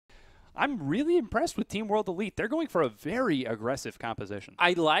I'm really impressed with Team World Elite. They're going for a very aggressive composition.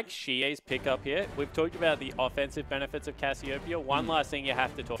 I like Shie's pickup here. We've talked about the offensive benefits of Cassiopeia. One last thing you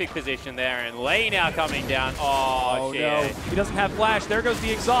have to talk. Big position there, and Lei now coming down. Oh, Shie. No. He doesn't have flash. There goes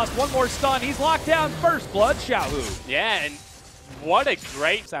the exhaust. One more stun. He's locked down. First blood, Xiaohu. Yeah, and what a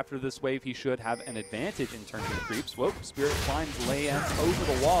great... After this wave, he should have an advantage in terms of creeps. Whoa, Spirit finds Lei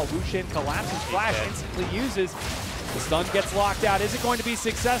over the wall. Wu-Shin collapses, flash instantly uses. The stun gets locked out. Is it going to be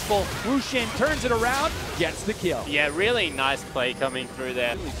successful? Wu-Shin turns it around, gets the kill. Yeah, really nice play coming through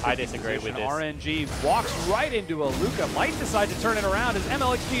there. I disagree with this. RNG walks right into a Luca. Might decide to turn it around as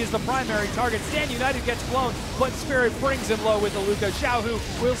MLXG is the primary target. Stand United gets blown, but Spirit brings him low with the Luca.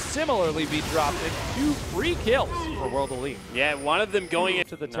 Xiaohu will similarly be dropped. And 2 free kills for World Elite. Yeah, one of them going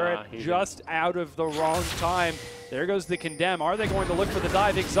into the turret just out of the wrong time. There goes the condemn. Are they going to look for the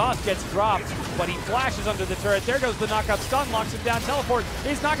dive? Exhaust gets dropped, but he flashes under the turret. There goes the knockup stun, locks him down. Teleport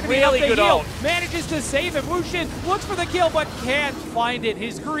is not going to be enough to heal. Manages to save him. Wu-Shin looks for the kill, but can't find it.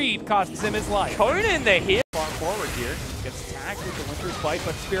 His greed costs him his life. Conan the hit. Far forward here. Gets tagged with the Winter's Bite,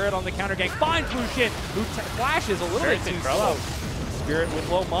 but Spirit on the counter gank finds Wu-Shin, who flashes a little bit too slow. Spirit with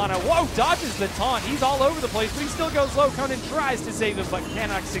low mana. Whoa, dodges the taunt. He's all over the place, but he still goes low. Conan tries to save him, but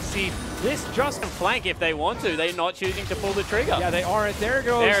cannot succeed. This just flank if they want to. They're not choosing to pull the trigger. Yeah, they aren't. There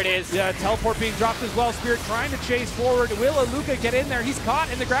goes. There it is. Yeah, teleport being dropped as well. Spirit trying to chase forward. Will Aluka get in there? He's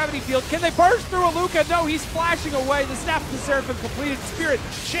caught in the gravity field. Can they burst through Aluka? No, he's flashing away. The Snap of the Seraphim completed. Spirit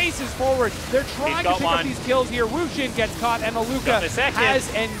chases forward. They're trying to pick up these kills here. Wu-Shin gets caught, and Aluka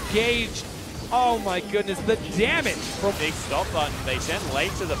has engaged. Oh my goodness, the damage from big stop button. They send Lei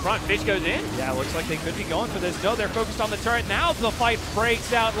to the front. Fish goes in. Yeah, looks like they could be going for this. No, they're focused on the turret. Now the fight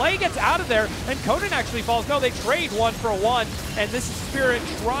breaks out. Lei gets out of there, and Conan actually falls. No, they trade 1 for 1, and this is Spirit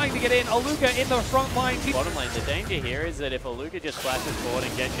trying to get in. Aluka in the front line. Bottom lane, the danger here is that if Aluka just flashes forward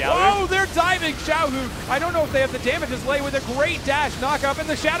and gets Xiaohu. Oh, they're diving Xiaohu. I don't know if they have the damage as Lei with a great dash knock up, and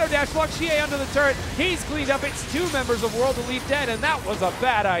the shadow dash blocks Xie under the turret. He's cleaned up. It's 2 members of World Elite dead, and that was a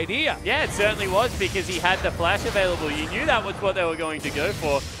bad idea. Yeah, it certainly was, because he had the flash available. You knew that was what they were going to go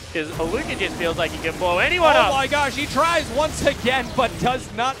for, because Aluka just feels like he can blow anyone up. Oh my gosh, he tries once again, but does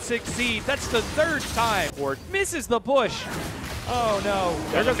not succeed. That's the 3rd time. Or misses the bush. Oh no.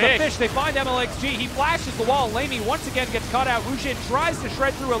 There goes the fish. They find MLXG. He flashes the wall. Lamy once again gets caught out. Wu-Shin tries to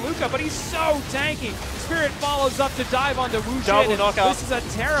shred through Aluka, but he's so tanky. Spirit follows up to dive onto Wu-Shin. This is a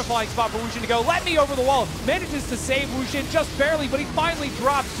terrifying spot for Wu-Shin to go. Let me over the wall. Manages to save Wu-Shin just barely, but he finally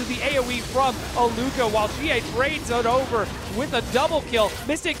drops to the AoE from Aluka while Xie trades it over with a double kill.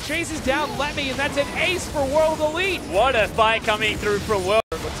 Mystic chases down Lemmy, and that's an ace for World Elite. What a fight coming through from World.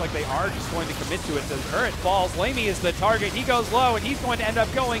 It looks like they are just going to commit to it. The turret falls. Lamy is the target. He goes low, and he's going to end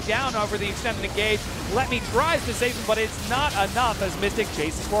up going down over the extended engage. Lemmy tries to save him, but it's not enough as Mystic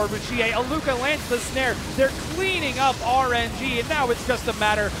chases forward with Xie. Aluka lands the snare. They're cleaning up RNG, and now it's just a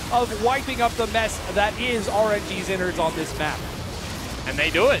matter of wiping up the mess that is RNG's innards on this map. And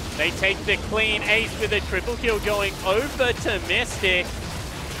they do it. They take the clean ace with a triple kill going over to Mystic.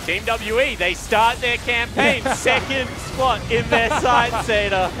 Team WE, they start their campaign 2nd spot in their side,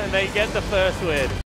 Seda, and they get the 1st win.